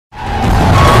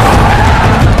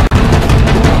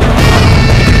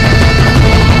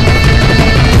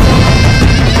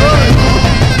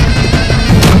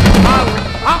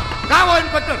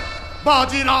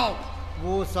बाजीराव।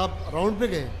 वो सब राउंड पे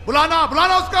गए। बुलाना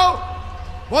बुलाना उसको।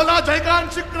 बोला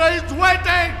जयकांत शिक्रा इज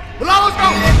वेटिंग। बुलाओ उसको।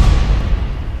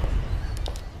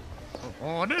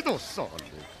 आने दो साले।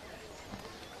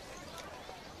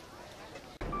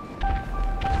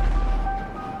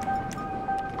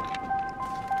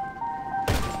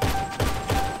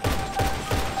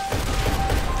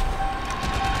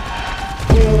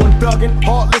 Thuggin',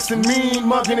 heartless and mean,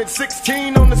 mugging at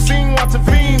 16 on the scene, watching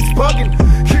fiends bugging,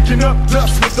 kicking up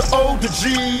dust with the older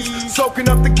G's, soaking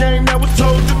up the game that was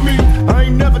told to me. I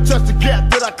ain't never touched a gat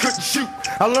that I couldn't shoot.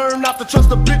 I learned not to trust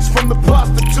a bitch from the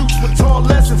prostitutes with tall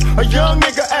lessons. A young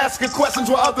nigga asking questions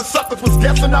while other suckers was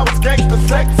guessing I was gangster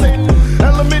sexing.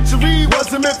 Elementary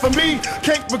wasn't meant for me,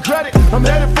 can't regret it. I'm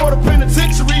headed for the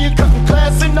penitentiary and cutting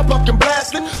class in, I'm bucking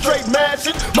blasting, straight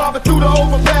mashing, mobbing through the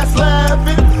overpass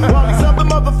laughing. While these other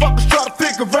motherfuckers try to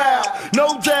figure out, no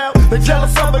doubt, they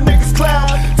jealous of a nigga's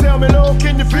cloud. Tell me, Lord,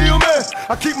 can you feel me?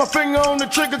 I keep my finger on the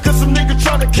trigger cause some nigga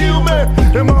tryna kill me.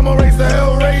 And mama raised the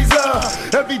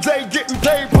hellraiser, every day getting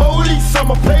paid police,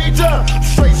 I'm a pager.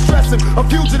 Straight stressing, a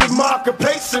fugitive, my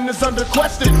occupation is under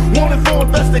question, wanted for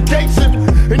investigation.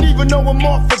 And even though I'm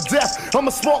off for death,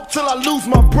 I'ma smoke till I lose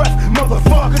my breath,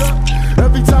 motherfuckers.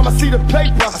 Every time I see the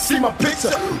paper, I see my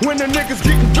picture. When the niggas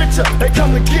getting richer, they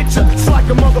come to get ya. It's like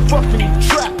a motherfucking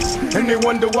trap. And they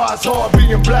wonder why it's hard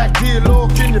being black here,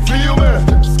 Lord, can you feel me?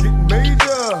 It's getting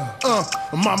major.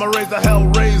 Mama raised a hell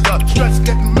raiser, stress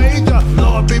getting major.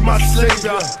 Lord be my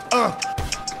savior.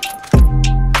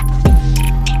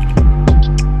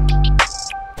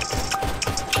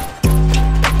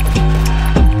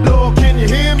 Lord, can you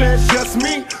hear me? It's just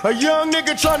me, a young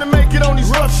nigga trying to make it on these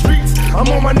rough streets. I'm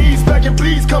on my knees begging,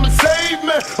 please come and save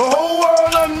me. The whole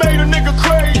world done made a nigga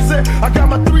crazy. I got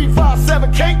my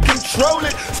 357, can't control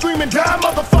it. Screaming down,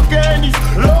 motherfucker, and he's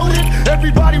loaded.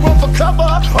 Everybody run for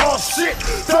cover. Oh shit,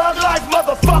 thug life,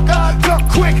 motherfucker. Duck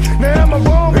quick. Now am I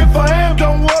wrong? If I am,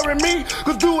 don't worry me.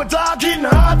 Cause do or die, getting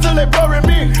high till they bury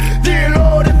me. Dear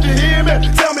Lord, if you hear me,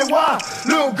 tell me why.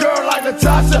 Little girl like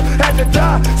Natasha had to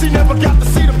die. She never got to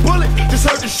see the bullet, just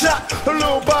heard the shot. Her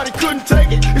little body couldn't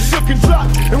take it, it shook and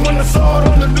dropped. And when I saw it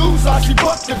on the news, I she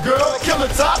bucked the girl, kill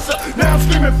Natasha. Now I'm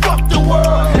screaming, fuck the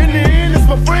world. In the end, it's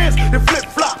my friends that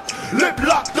flip-flop. Lip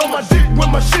locked on my dick when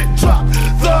my shit drop.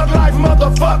 Thug life,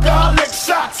 motherfucker, I lick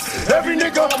shots. Every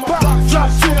nigga on my block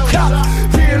drops 2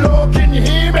 cops. Dear Lord, can you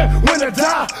hear me? When I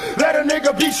die, let a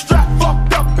nigga be strapped,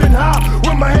 fucked up and high.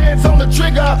 With my hands on the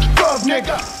trigger, thug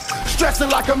nigga. Stressing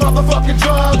like a motherfucking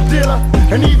drug dealer.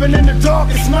 And even in the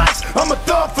darkest nights, I'm a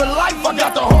thug for life. I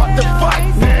got the heart to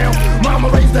fight now. Mama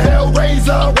raised the hell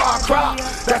raiser, why I cry?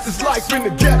 That's his life in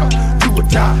the ghetto, do or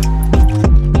die.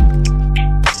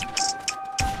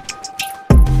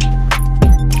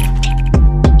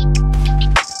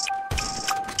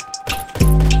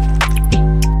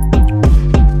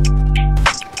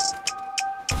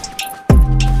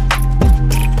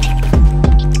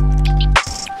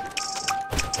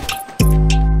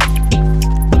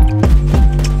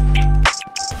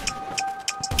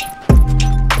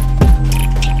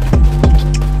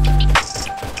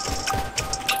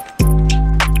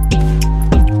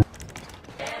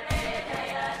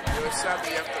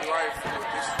 Sadly, after life with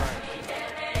this life.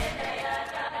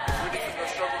 Really think I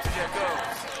struggle to get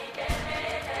girls.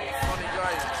 Funny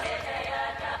guy.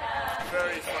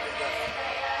 Very funny guy.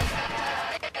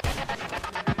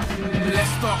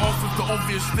 Let's start off with the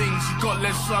obvious things. You got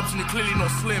less subs and you're clearly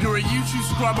not slim. You're a YouTube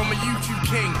scribe, I'm a YouTube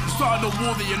king. Starting a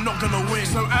war that you're not gonna win.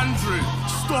 So Andrew,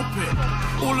 stop it.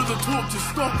 All of the talk, just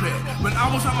stop it. When I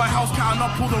was at my house counting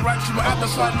up all the racks, you were at the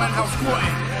Sideman house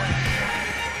squatting.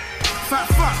 Fat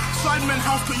fuck, Sidemen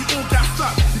house got you all gassed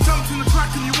up. You jumped in the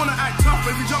track and you wanna act tough.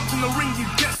 If you jumped in the ring, you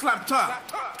get slapped up.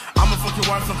 I'ma fuck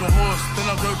your wife like a horse, then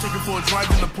I'll go take her for a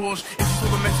drive in the Porsche. If you saw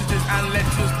the messages and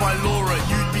letters by Laura,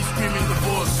 you'd be screaming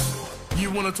divorce.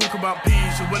 You wanna talk about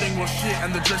peas, your wedding was shit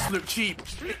and the dress looked cheap.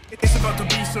 It's about to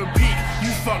be so peak,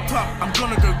 you fucked up, I'm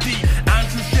gonna go deep.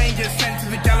 Andrew Shane gets sent to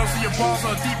the gallows, so your bars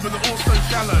are deep but they're also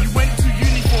shallow. You went to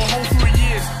uni for a whole 3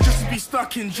 years, just to be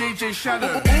stuck in JJ's shadow.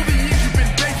 All the years you've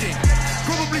been begging,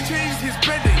 probably changed his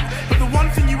bedding, but the one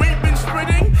thing you ain't been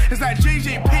spreading is that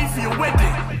JJ paid for your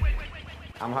wedding.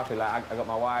 I'm happy, like I got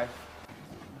my wife.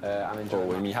 I'm enjoying.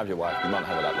 When you have your wife, you might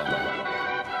have her that long.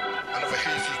 I never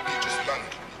hear this beat just land.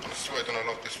 I swear that I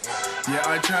love this one.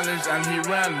 Yeah, I challenged and he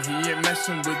ran. He ain't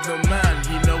messing with the man.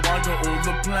 He know I got all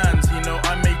the plans. He know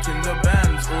I'm making the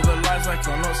bands. All the lies I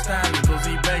cannot stand, cause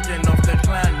he begging off the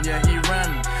clan. Yeah, he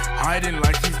ran, hiding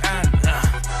like he's Anne.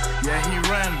 Yeah, he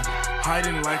ran,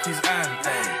 hiding like he's Anne.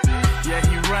 Yeah,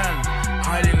 he ran,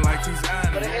 hiding like he's